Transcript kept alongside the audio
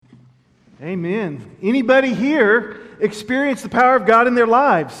Amen. Anybody here experience the power of God in their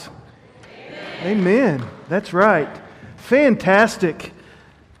lives? Amen. That's right. Fantastic.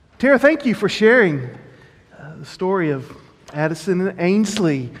 Tara, thank you for sharing the story of Addison and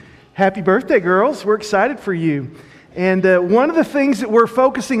Ainsley. Happy birthday, girls. We're excited for you. And one of the things that we're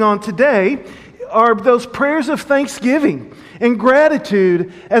focusing on today are those prayers of thanksgiving and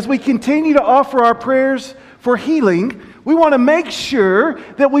gratitude as we continue to offer our prayers for healing. We want to make sure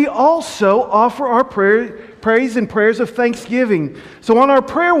that we also offer our praise and prayers of thanksgiving. So on our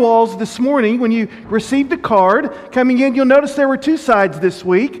prayer walls this morning, when you received a card coming in, you'll notice there were two sides this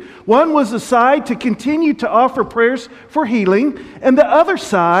week. One was a side to continue to offer prayers for healing, and the other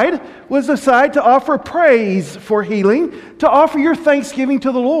side was a side to offer praise for healing, to offer your thanksgiving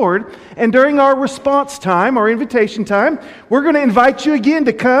to the Lord. And during our response time, our invitation time, we're going to invite you again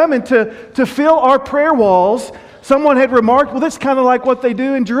to come and to fill our prayer walls. Someone had remarked, well, that's kind of like what they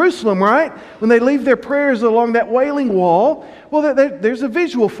do in Jerusalem, right? When they leave their prayers along that wailing wall. Well, there's a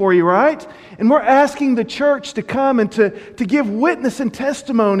visual for you, right? And we're asking the church to come and to give witness and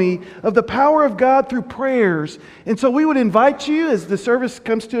testimony of the power of God through prayers. And so we would invite you, as the service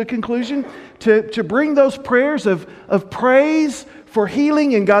comes to a conclusion, to bring those prayers of praise for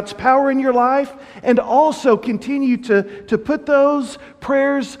healing and God's power in your life, and also continue to put those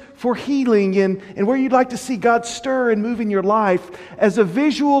prayers for healing and where you'd like to see God stir and move in your life as a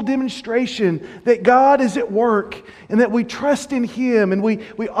visual demonstration that God is at work and that we trust in Him and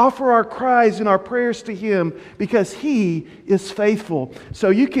we offer our cries and our prayers to Him because He is faithful. So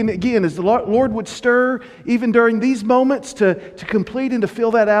you can, again, as the Lord would stir even during these moments to complete and to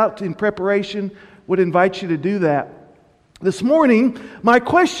fill that out in preparation, would invite you to do that. This morning, my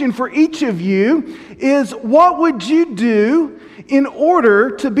question for each of you is, what would you do in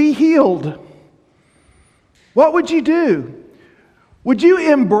order to be healed? What would you do? Would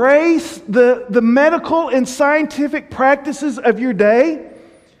you embrace the medical and scientific practices of your day?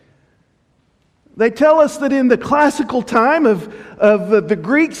 They tell us that in the classical time of the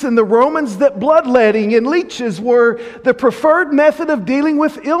Greeks and the Romans, that bloodletting and leeches were the preferred method of dealing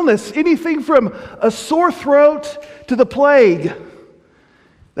with illness. Anything from a sore throat to the plague.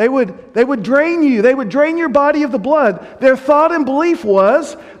 They would drain you. They would drain your body of the blood. Their thought and belief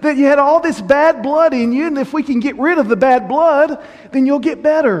was that you had all this bad blood in you, and if we can get rid of the bad blood, then you'll get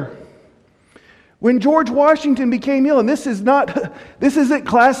better. When George Washington became ill, and this isn't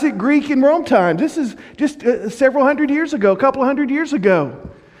classic Greek and Rome time. This is just several hundred years ago, a couple of hundred years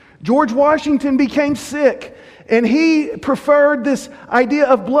ago. George Washington became sick, and he preferred this idea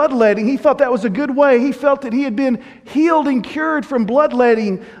of bloodletting. He thought that was a good way. He felt that he had been healed and cured from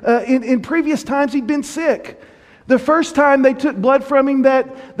bloodletting. In previous times, he'd been sick. The first time they took blood from him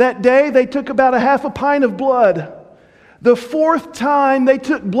that day, they took about a half a pint of blood. The fourth time they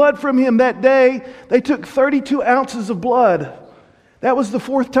took blood from him that day, they took 32 ounces of blood. That was the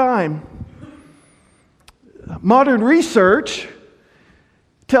fourth time. Modern research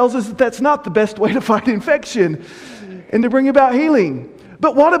tells us that that's not the best way to fight infection and to bring about healing.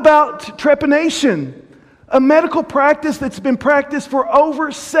 But what about trepanation? A medical practice that's been practiced for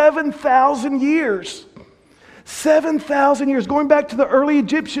over 7,000 years. 7,000 years, going back to the early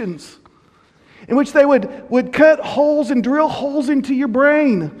Egyptians, in which they would cut holes and drill holes into your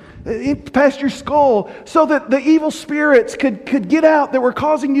brain, past your skull, so that the evil spirits could get out that were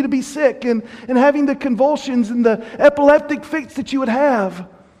causing you to be sick and having the convulsions and the epileptic fits that you would have.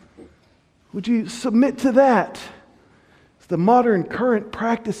 Would you submit to that? It's the modern current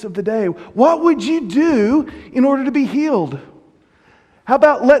practice of the day. What would you do in order to be healed? How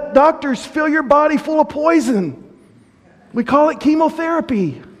about let doctors fill your body full of poison? We call it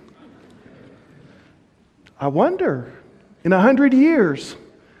chemotherapy. I wonder, in 100 years,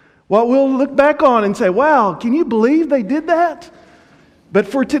 what we'll look back on and say, wow, can you believe they did that? But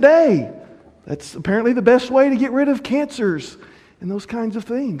for today, that's apparently the best way to get rid of cancers and those kinds of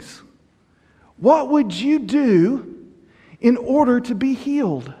things. What would you do in order to be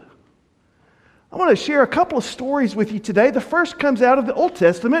healed? I want to share a couple of stories with you today. The first comes out of the Old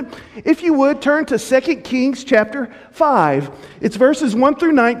Testament. If you would, turn to 2 Kings chapter 5. It's verses 1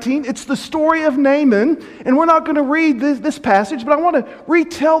 through 19. It's the story of Naaman. And we're not going to read this passage, but I want to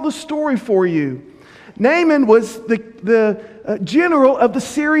retell the story for you. Naaman was the general of the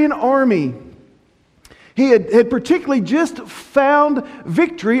Syrian army. He had particularly just found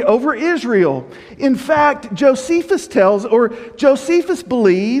victory over Israel. In fact, Josephus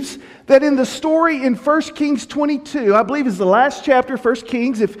believes that in the story in 1 Kings 22, I believe is the last chapter, 1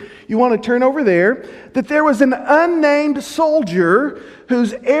 Kings, if you want to turn over there, that there was an unnamed soldier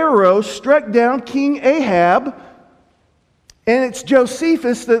whose arrow struck down King Ahab, And it's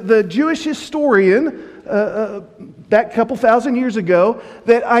Josephus, the Jewish historian, that couple thousand years ago,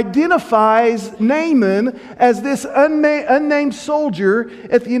 that identifies Naaman as this unnamed soldier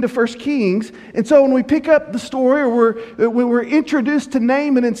at the end of 1 Kings. And so when we pick up the story, or when we're introduced to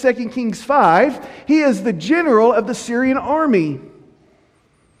Naaman in 2 Kings 5, he is the general of the Syrian army.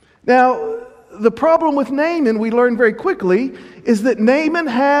 Now, the problem with Naaman, we learn very quickly, is that Naaman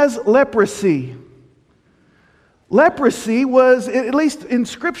has leprosy. Leprosy was, at least in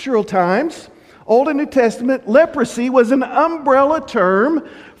scriptural times, Old and New Testament, leprosy was an umbrella term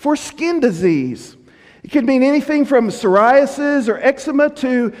for skin disease. It could mean anything from psoriasis or eczema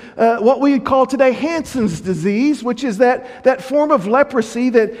to what we call today Hansen's disease, which is that form of leprosy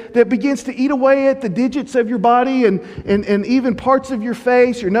that begins to eat away at the digits of your body and even parts of your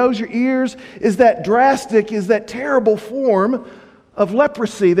face, your nose, your ears, is that terrible form of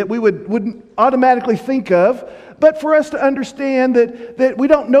leprosy that we wouldn't automatically think of. But for us to understand that we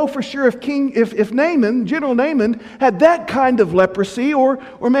don't know for sure if Naaman, General Naaman, had that kind of leprosy or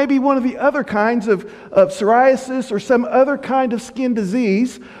maybe one of the other kinds of psoriasis or some other kind of skin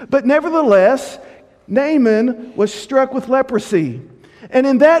disease. But nevertheless, Naaman was struck with leprosy. And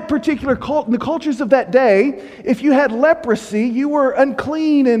in that particular in the cultures of that day, if you had leprosy, you were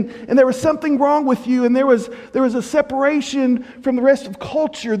unclean and there was something wrong with you, and there was a separation from the rest of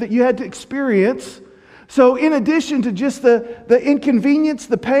culture that you had to experience. So in addition to just the inconvenience,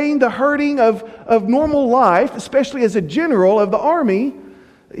 the pain, the hurting of normal life, especially as a general of the army,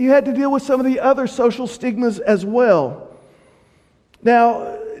 you had to deal with some of the other social stigmas as well.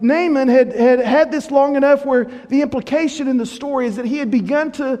 Now, Naaman had this long enough where the implication in the story is that he had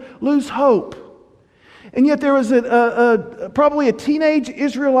begun to lose hope. And yet there was probably a teenage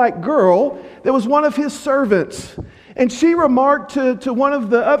Israelite girl that was one of his servants. And she remarked to one of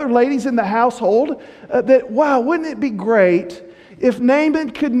the other ladies in the household that, wow, wouldn't it be great if Naaman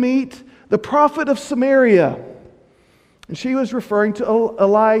could meet the prophet of Samaria? And she was referring to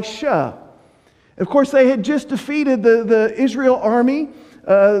Elisha. Of course, they had just defeated the Israel army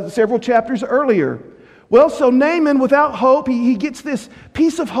several chapters earlier. Well, so Naaman, without hope, he gets this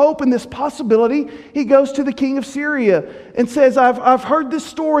piece of hope and this possibility. He goes to the king of Syria and says, I've heard this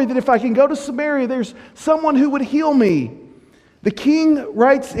story that if I can go to Samaria, there's someone who would heal me. The king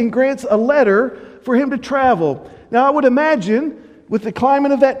writes and grants a letter for him to travel. Now, I would imagine, with the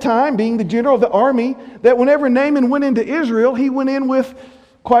climate of that time, being the general of the army, that whenever Naaman went into Israel, he went in with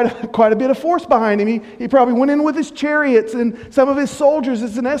quite a bit of force behind him. He probably went in with his chariots and some of his soldiers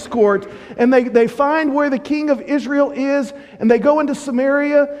as an escort. And they find where the king of Israel is, and they go into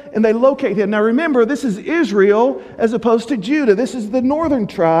Samaria and they locate him. Now remember, this is Israel as opposed to Judah. This is the northern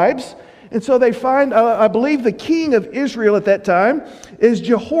tribes. And so they find, I believe the king of Israel at that time is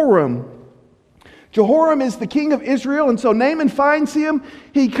Jehoram. Jehoram is the king of Israel, and so Naaman finds him.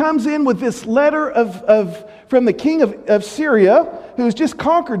 He comes in with this letter from the king of Syria, who's just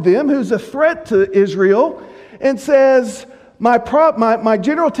conquered them, who's a threat to Israel, and says, my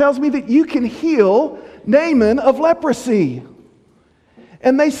general tells me that you can heal Naaman of leprosy.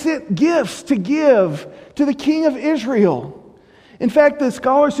 And they sent gifts to give to the king of Israel. In fact, the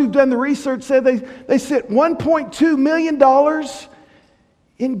scholars who've done the research said they sent $1.2 million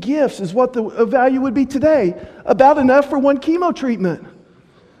in gifts, is what the value would be today. About enough for one chemo treatment.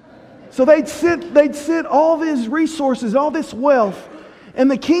 So they'd sent all these resources, all this wealth.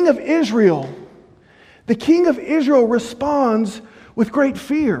 And the king of Israel responds with great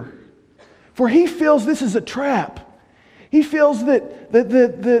fear. For he feels this is a trap. He feels that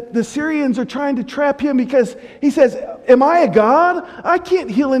the Syrians are trying to trap him, because he says, am I a god? I can't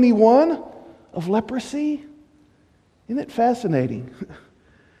heal anyone of leprosy. Isn't it fascinating?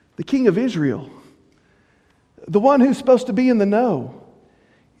 The king of Israel, the one who's supposed to be in the know,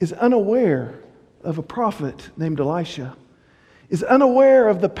 is unaware of a prophet named Elisha, is unaware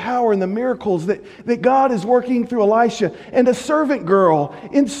of the power and the miracles that God is working through Elisha. And a servant girl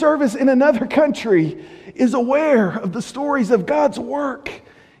in service in another country is aware of the stories of God's work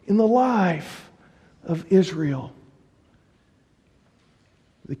in the life of Israel.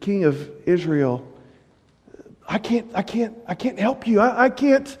 The king of Israel, I can't help you. I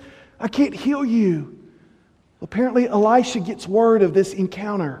can't heal you. Apparently, Elisha gets word of this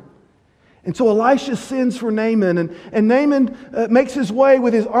encounter. And so Elisha sends for Naaman, and Naaman makes his way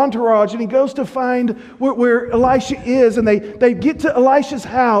with his entourage, and he goes to find where Elisha is, and they get to Elisha's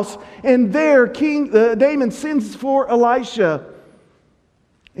house, and there Naaman sends for Elisha.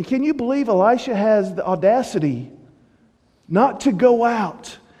 And can you believe Elisha has the audacity not to go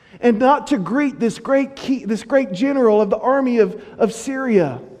out and not to greet this great general of the army of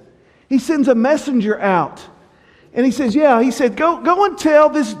Syria? He sends a messenger out. And he says, yeah, he said, go and tell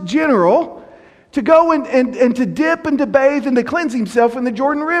this general to go and to dip and to bathe and to cleanse himself in the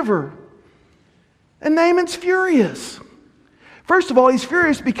Jordan River. And Naaman's furious. First of all, he's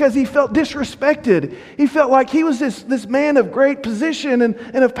furious because he felt disrespected. He felt like he was this man of great position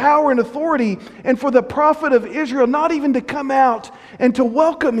and of power and authority. And for the prophet of Israel not even to come out and to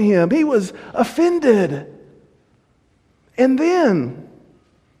welcome him, he was offended. And then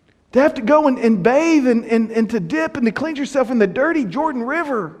to have to go and bathe and to dip and to cleanse yourself in the dirty Jordan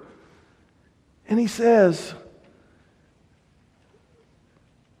River. And he says,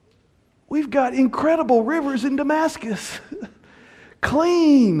 we've got incredible rivers in Damascus.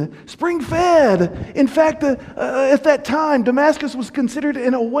 Clean, spring-fed. In fact, at that time, Damascus was considered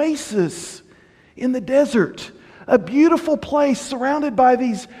an oasis in the desert. A beautiful place surrounded by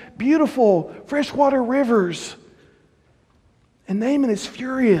these beautiful freshwater rivers. And Naaman is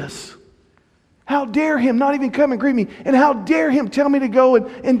furious. How dare him not even come and greet me? And how dare him tell me to go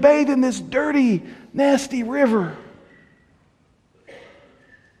and bathe in this dirty, nasty river?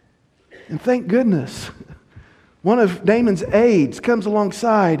 And thank goodness, one of Naaman's aides comes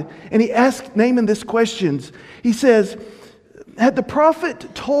alongside and he asks Naaman this question. He says, had the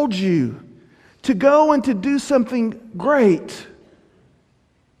prophet told you to go and to do something great,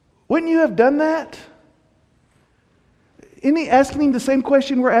 wouldn't you have done that? Isn't he asking him the same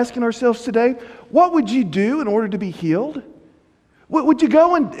question we're asking ourselves today? What would you do in order to be healed? Would you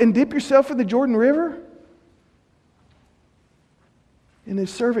go and dip yourself in the Jordan River? And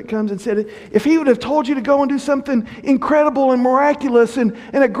his servant comes and said, if he would have told you to go and do something incredible and miraculous and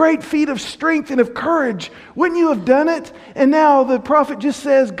a great feat of strength and of courage, wouldn't you have done it? And now the prophet just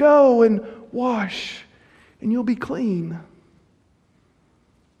says, go and wash and you'll be clean.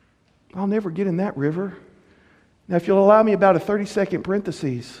 I'll never get in that river. Now, if you'll allow me about a 30-second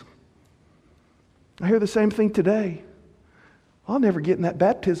parenthesis, I hear the same thing today. I'll never get in that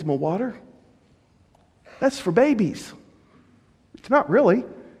baptismal water. That's for babies. It's not really.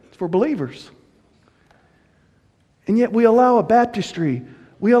 It's for believers. And yet we allow a baptistry.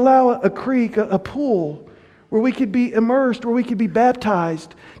 We allow a creek, a pool, where we could be immersed, where we could be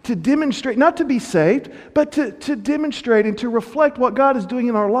baptized, to demonstrate, not to be saved, but to demonstrate and to reflect what God is doing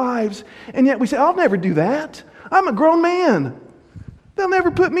in our lives. And yet we say, I'll never do that. I'm a grown man. They'll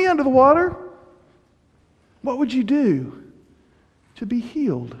never put me under the water. What would you do to be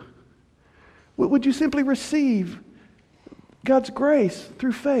healed? Would you simply receive God's grace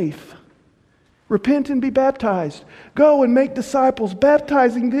through faith? Repent and be baptized. Go and make disciples,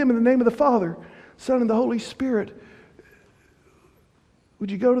 baptizing them in the name of the Father, Son, and the Holy Spirit. Would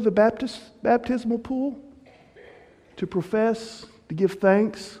you go to the baptismal pool to profess, to give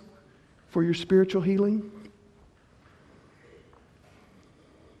thanks for your spiritual healing?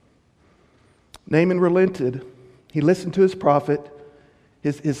 Naaman relented. He listened to his prophet,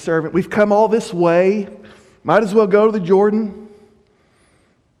 his servant. We've come all this way. Might as well go to the Jordan.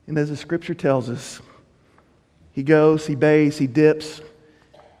 And as the scripture tells us, he goes, he bathes, he dips,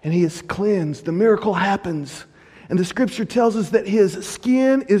 and he is cleansed. The miracle happens. And the scripture tells us that his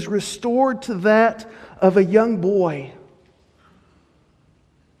skin is restored to that of a young boy.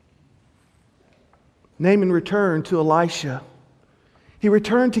 Naaman returned to Elisha. He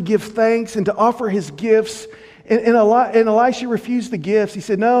returned to give thanks and to offer his gifts. And Elisha refused the gifts. He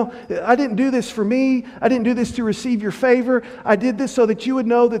said, no, I didn't do this for me. I didn't do this to receive your favor. I did this so that you would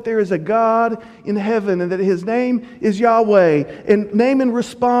know that there is a God in heaven and that his name is Yahweh. And Naaman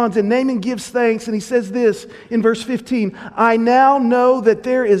responds and Naaman gives thanks. And he says this in verse 15, I now know that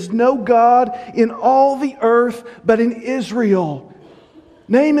there is no God in all the earth but in Israel.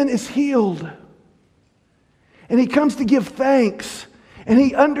 Naaman is healed. And he comes to give thanks. And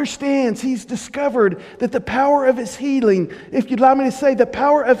he understands, he's discovered that the power of his healing, if you'd allow me to say, the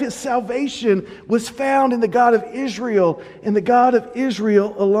power of his salvation was found in the God of Israel and the God of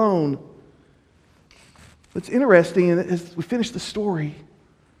Israel alone. What's interesting, and as we finish the story,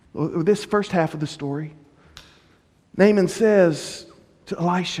 or this first half of the story, Naaman says to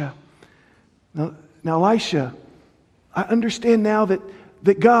Elisha, now Elisha, I understand now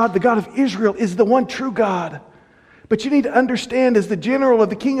that God, the God of Israel, is the one true God. But you need to understand, as the general of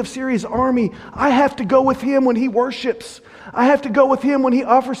the king of Syria's army, I have to go with him when he worships. I have to go with him when he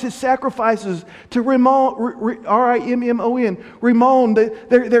offers his sacrifices to Rimmon, R-I-M-M-O-N, Rimmon,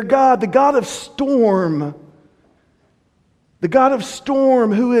 their God, the God of storm. The God of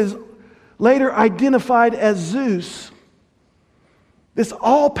storm who is later identified as Zeus. This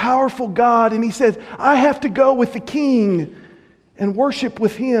all-powerful God. And he says, I have to go with the king and worship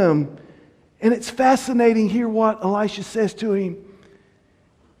with him. And it's fascinating here what Elisha says to him.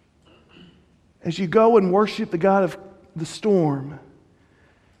 as you go and worship the God of the storm,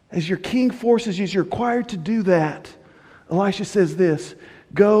 as your king forces you, as you're required to do that, Elisha says this,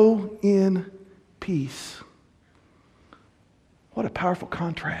 go in peace. What a powerful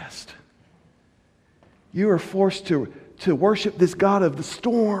contrast. You are forced to worship this God of the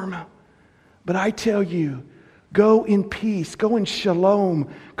storm. But I tell you, go in peace, go in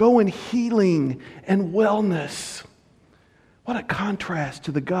shalom, go in healing and wellness. What a contrast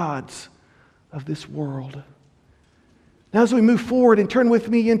to the gods of this world. Now as we move forward and turn with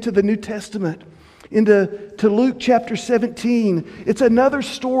me into the New Testament, to Luke chapter 17, it's another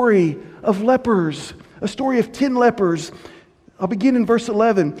story of lepers, a story of 10 lepers. I'll begin in verse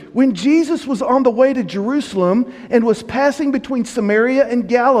 11. When Jesus was on the way to Jerusalem and was passing between Samaria and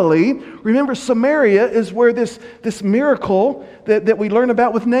Galilee, remember Samaria is where this miracle that we learn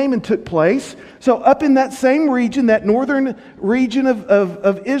about with Naaman took place. So up in that same region, that northern region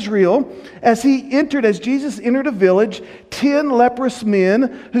of Israel, as Jesus entered a village, 10 leprous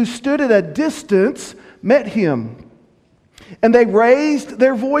men who stood at a distance met him. And they raised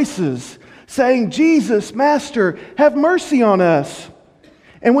their voices, saying, Jesus, Master, have mercy on us.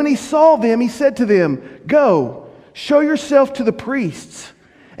 And when he saw them, he said to them, go, show yourself to the priests.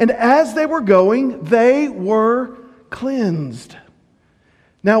 And as they were going, they were cleansed.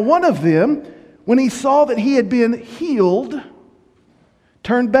 Now one of them, when he saw that he had been healed,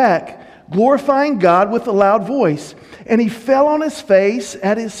 turned back, glorifying God with a loud voice. And he fell on his face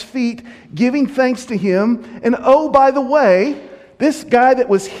at his feet, giving thanks to him. And oh, by the way, this guy that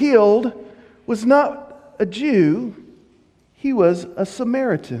was healed was not a Jew, he was a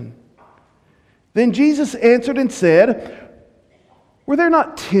Samaritan. Then Jesus answered and said, were there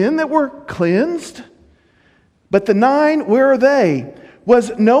not 10 that were cleansed? But the 9, where are they?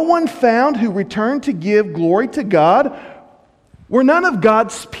 Was no one found who returned to give glory to God? Were none of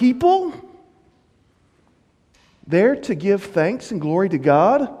God's people there to give thanks and glory to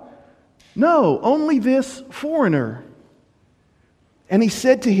God? No, only this foreigner. And he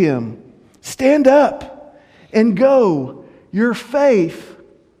said to him, stand up and go. Your faith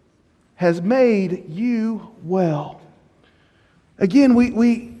has made you well. Again,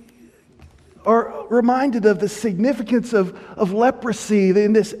 we are reminded of the significance of leprosy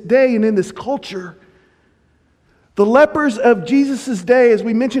in this day and in this culture. The lepers of Jesus' day, as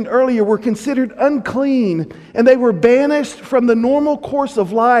we mentioned earlier, were considered unclean, and they were banished from the normal course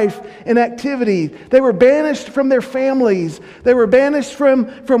of life and activity. They were banished from their families. They were banished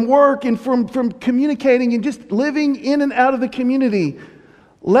from work and from communicating and just living in and out of the community.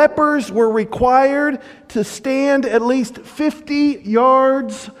 Lepers were required to stand at least 50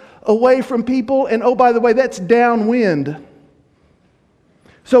 yards away from people, and oh, by the way, that's downwind.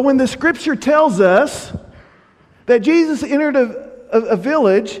 So when the scripture tells us that Jesus entered a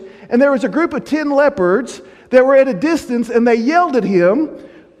village and there was a group of 10 lepers that were at a distance and they yelled at him,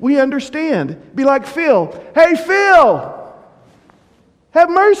 we understand. Be like Phil. Hey, Phil, have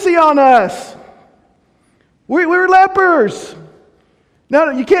mercy on us. We're lepers.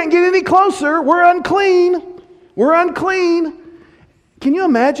 Now, you can't get any closer. We're unclean. We're unclean. Can you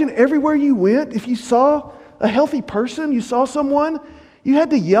imagine everywhere you went, if you saw a healthy person, you saw someone, you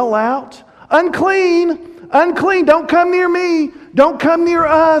had to yell out, unclean. Unclean, don't come near me. Don't come near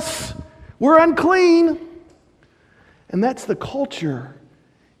us. We're unclean. And that's the culture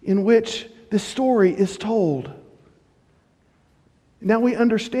in which this story is told. Now we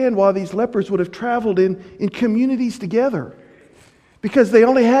understand why these lepers would have traveled in communities together. Because they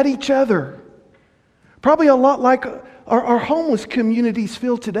only had each other. Probably a lot like our homeless communities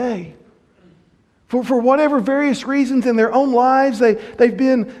feel today. For whatever various reasons in their own lives, they've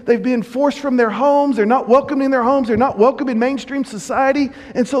been forced from their homes. They're not welcomed in their homes. They're not welcome in mainstream society.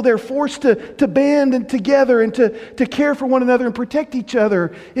 And so they're forced to band and together and to care for one another and protect each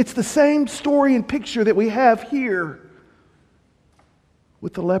other. It's the same story and picture that we have here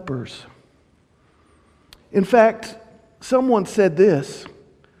with the lepers. In fact, someone said this,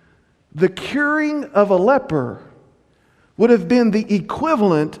 the curing of a leper would have been the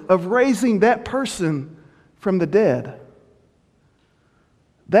equivalent of raising that person from the dead.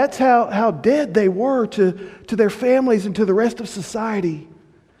 That's how dead they were to their families and to the rest of society.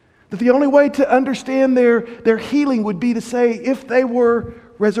 That the only way to understand their healing would be to say, if they were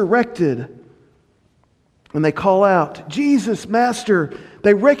resurrected. And they call out, Jesus, Master.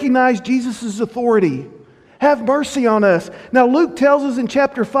 They recognize Jesus' authority. Have mercy on us. Now Luke tells us in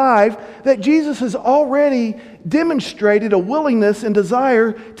chapter 5 that Jesus has already demonstrated a willingness and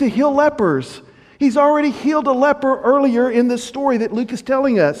desire to heal lepers. He's already healed a leper earlier in this story that Luke is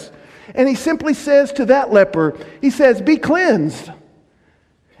telling us. And he simply says to that leper, he says, be cleansed.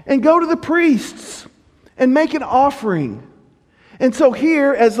 and go to the priests and make an offering. And so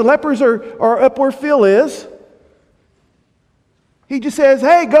here, as the lepers are up where Phil is, he just says,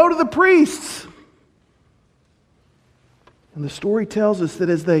 hey, go to the priests. And the story tells us that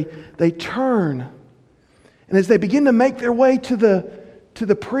as they turn and as they begin to make their way to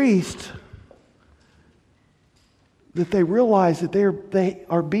the priest, that they realize that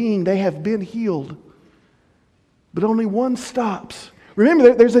they have been healed. But only one stops.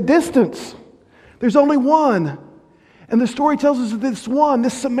 Remember, there's a distance. There's only one. And the story tells us that this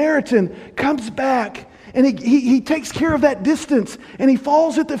Samaritan, comes back and he takes care of that distance and he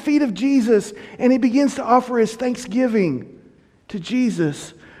falls at the feet of Jesus and he begins to offer his thanksgiving to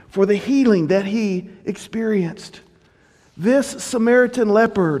Jesus for the healing that he experienced. This Samaritan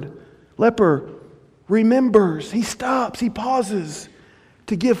leper remembers, he stops, he pauses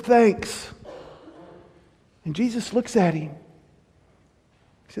to give thanks. And Jesus looks at him.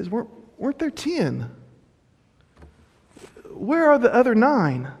 He says, weren't there 10? Where are the other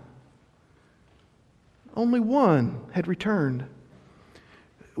 9? Only one had returned.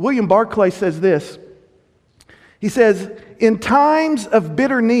 William Barclay says this. He says, in times of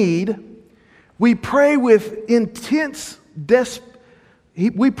bitter need, we pray with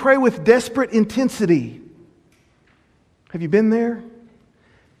desperate intensity. Have you been there?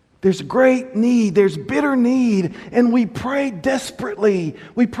 There's great need, there's bitter need, and we pray desperately.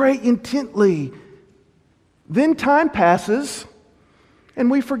 We pray intently. Then time passes,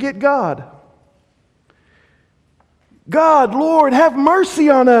 and we forget God. God, Lord, have mercy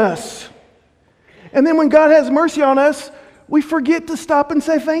on us. And then when God has mercy on us, we forget to stop and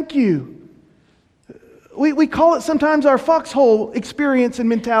say thank you. We call it sometimes our foxhole experience and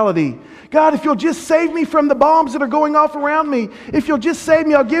mentality. God, if you'll just save me from the bombs that are going off around me, if you'll just save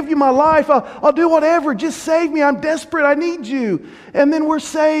me, I'll give you my life, I'll do whatever, just save me, I'm desperate, I need you. And then we're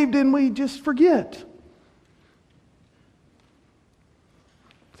saved and we just forget.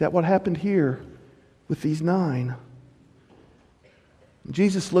 Is that what happened here with these 9?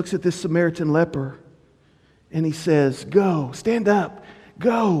 Jesus looks at this Samaritan leper and he says, go, stand up,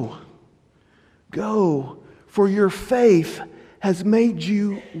 go, for your faith has made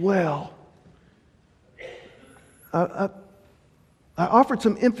you well. I offered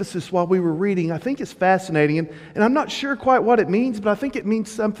some emphasis while we were reading. I think it's fascinating, and I'm not sure quite what it means, but I think it means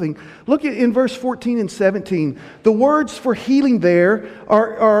something. Look at in verse 14 and 17. The words for healing there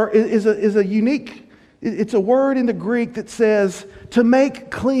is a unique. It's a word in the Greek that says to make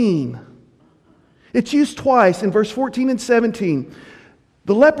clean. It's used twice in verse 14 and 17.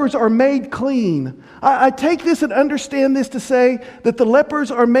 The lepers are made clean. I take this and understand this to say that the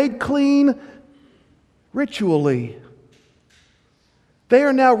lepers are made clean ritually. They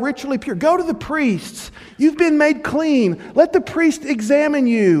are now ritually pure. Go to the priests. You've been made clean. Let the priest examine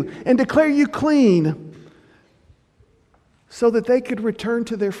you and declare you clean so that they could return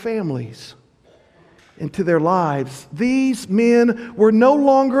to their families and to their lives. These men were no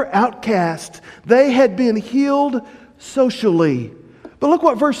longer outcasts. They had been healed socially. But look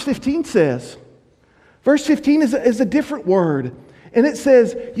what verse 15 says. Verse 15 is a different word. And it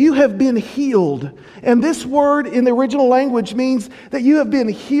says, you have been healed. And this word in the original language means that you have been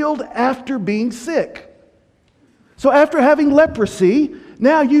healed after being sick. So after having leprosy,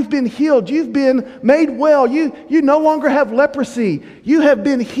 now you've been healed. You've been made well. You no longer have leprosy. You have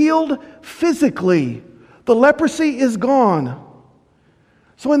been healed physically. The leprosy is gone.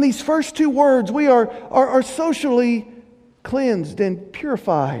 So in these first two words, we are socially cleansed and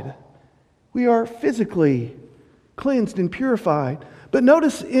purified. We are physically cleansed and purified. But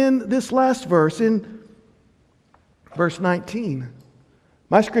notice in this last verse, in verse 19,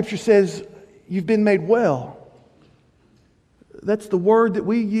 my scripture says, you've been made well. That's the word that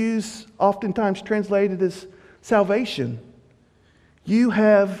we use, oftentimes translated as salvation. You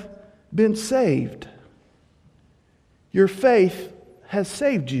have been saved. Your faith has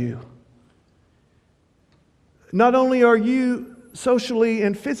saved you. Not only are you socially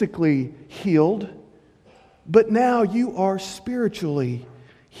and physically healed, but now you are spiritually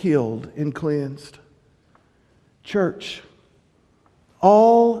healed and cleansed. Church,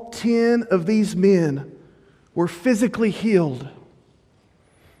 all 10 of these men were physically healed.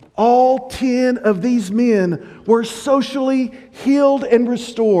 All 10 of these men were socially healed and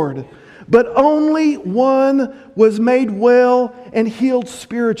restored. But only one was made well and healed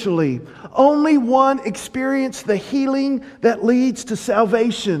spiritually. Only one experienced the healing that leads to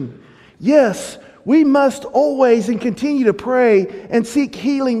salvation. Yes, we must always and continue to pray and seek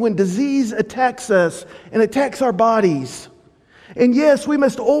healing when disease attacks us and attacks our bodies. And yes, we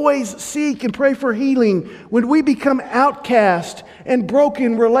must always seek and pray for healing when we become outcast and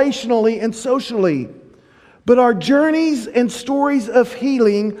broken relationally and socially. But our journeys and stories of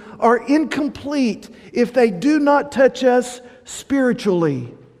healing are incomplete if they do not touch us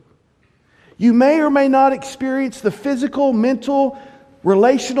spiritually. You may or may not experience the physical, mental,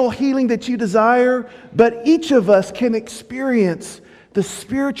 relational healing that you desire, but each of us can experience the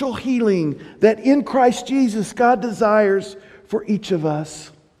spiritual healing that in Christ Jesus God desires for each of us.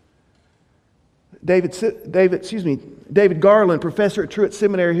 David Garland, professor at Truett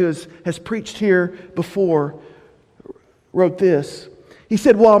Seminary, who has preached here before, wrote this. He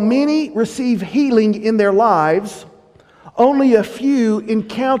said, while many receive healing in their lives, only a few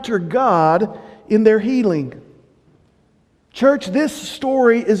encounter God in their healing. Church, this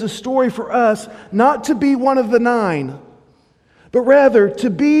story is a story for us not to be one of the 9, but rather to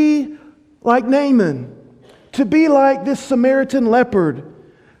be like Naaman, to be like this Samaritan leopard,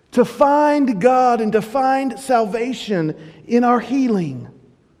 to find God and to find salvation in our healing.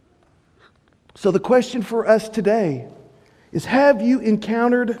 So the question for us today is, have you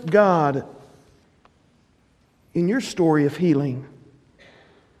encountered God in your story of healing?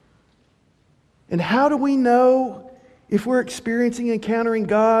 And how do we know if we're experiencing, encountering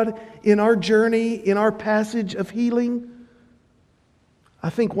God in our journey, in our passage of healing? I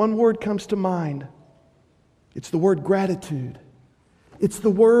think one word comes to mind. It's the word gratitude. It's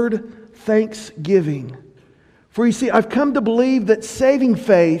the word thanksgiving. For you see, I've come to believe that saving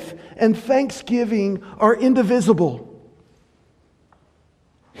faith and thanksgiving are indivisible.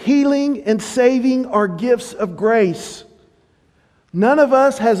 Healing and saving are gifts of grace. None of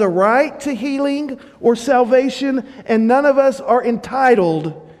us has a right to healing or salvation, and none of us are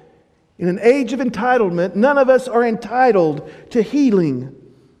entitled. In an age of entitlement, none of us are entitled to healing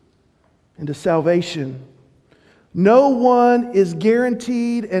and to salvation. No one is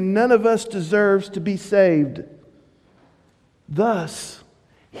guaranteed, and none of us deserves to be saved. Thus,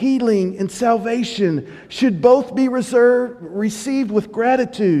 healing and salvation should both be received with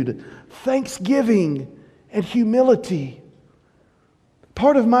gratitude, thanksgiving, and humility.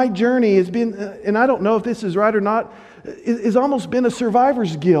 Part of my journey has been, and I don't know if this is right or not, is almost been a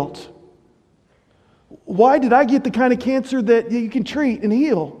survivor's guilt. Why did I get the kind of cancer that you can treat and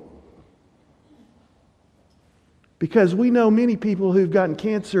heal? Because we know many people who've gotten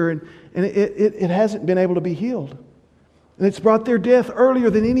cancer and it hasn't been able to be healed. And it's brought their death earlier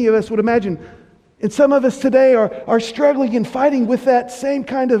than any of us would imagine. And some of us today are struggling and fighting with that same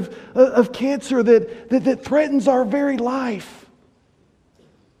kind of cancer that threatens our very life.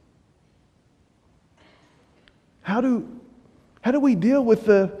 How do we deal with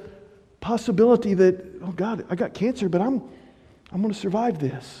the possibility that, oh God, I got cancer, but I'm going to survive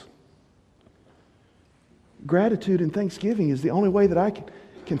this? Gratitude and thanksgiving is the only way that I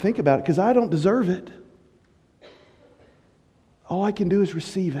can think about it, because I don't deserve it. All I can do is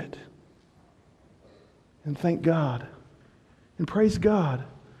receive it and thank God and praise God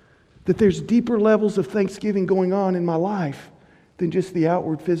that there's deeper levels of thanksgiving going on in my life than just the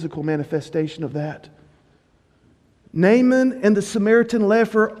outward physical manifestation of that. Naaman and the Samaritan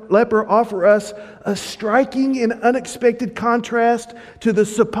leper offer us a striking and unexpected contrast to the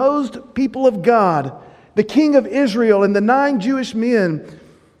supposed people of God, the king of Israel and the 9 Jewish men,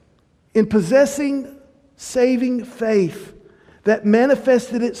 in possessing saving faith that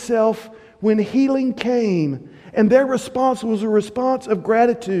manifested itself when healing came. And their response was a response of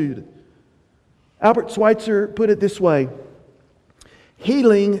gratitude. Albert Schweitzer put it this way: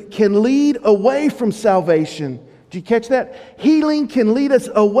 healing can lead away from salvation. Did you catch that? Healing can lead us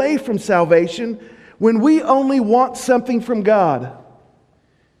away from salvation when we only want something from God,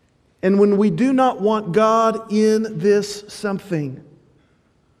 and when we do not want God in this something.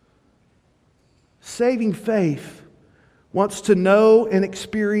 Saving faith wants to know and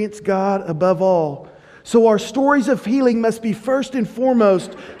experience God above all. So our stories of healing must be first and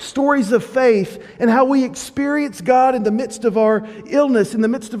foremost stories of faith and how we experience God in the midst of our illness, in the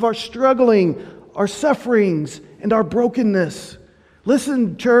midst of our struggling, our sufferings, and our brokenness.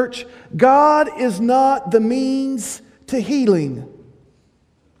 Listen, church, God is not the means to healing,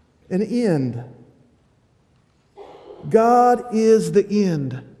 an end. God is the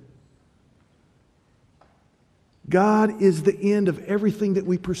end. God is the end of everything that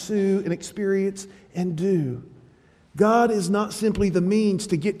we pursue and experience and do. God is not simply the means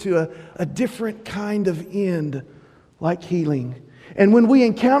to get to a different kind of end like healing. And when we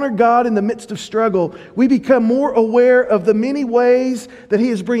encounter God in the midst of struggle, we become more aware of the many ways that He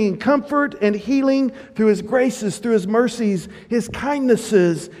is bringing comfort and healing through His graces, through His mercies, His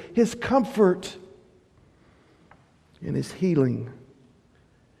kindnesses, His comfort. and His healing.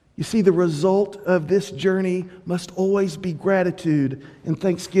 You see, the result of this journey must always be gratitude and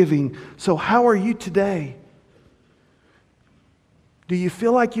thanksgiving. So how are you today? Do you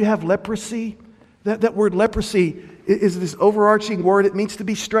feel like you have leprosy? That word leprosy is this overarching word. It means to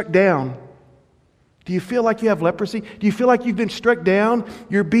be struck down. Do you feel like you have leprosy? Do you feel like you've been struck down?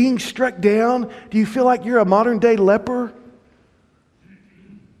 You're being struck down? Do you feel like you're a modern day leper?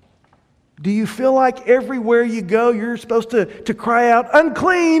 Do you feel like everywhere you go, you're supposed to cry out,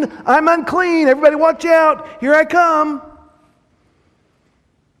 unclean, I'm unclean, everybody watch out, here I come.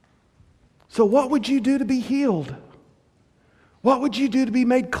 So what would you do to be healed? What would you do to be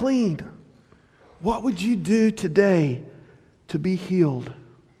made clean? What would you do today to be healed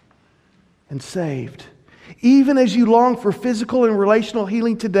and saved? Even as you long for physical and relational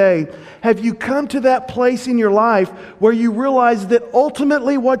healing today, have you come to that place in your life where you realize that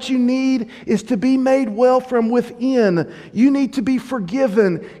ultimately what you need is to be made well from within? You need to be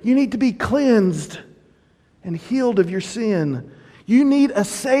forgiven. You need to be cleansed and healed of your sin. You need a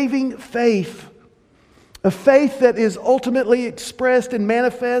saving faith, a faith that is ultimately expressed and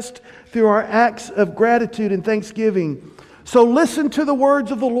manifest through our acts of gratitude and thanksgiving. So listen to the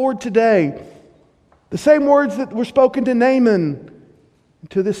words of the Lord today. The same words that were spoken to Naaman,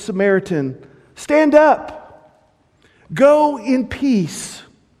 to this Samaritan. Stand up. Go in peace,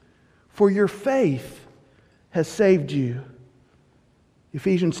 for your faith has saved you.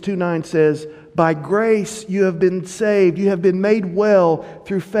 Ephesians 2:9 says, by grace you have been saved. You have been made well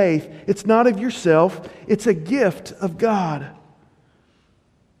through faith. It's not of yourself. It's a gift of God.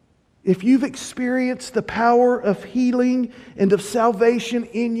 If you've experienced the power of healing and of salvation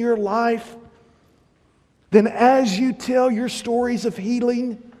in your life, then as you tell your stories of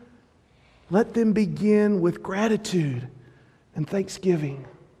healing, let them begin with gratitude and thanksgiving.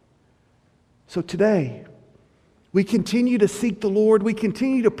 So today, we continue to seek the Lord. We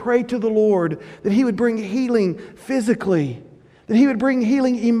continue to pray to the Lord that He would bring healing physically, that He would bring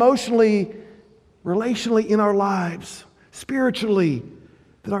healing emotionally, relationally in our lives, spiritually,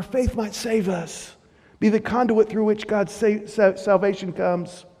 that our faith might save us, be the conduit through which God's salvation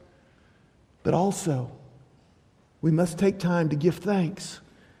comes. But also, we must take time to give thanks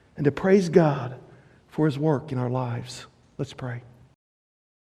and to praise God for His work in our lives. Let's pray.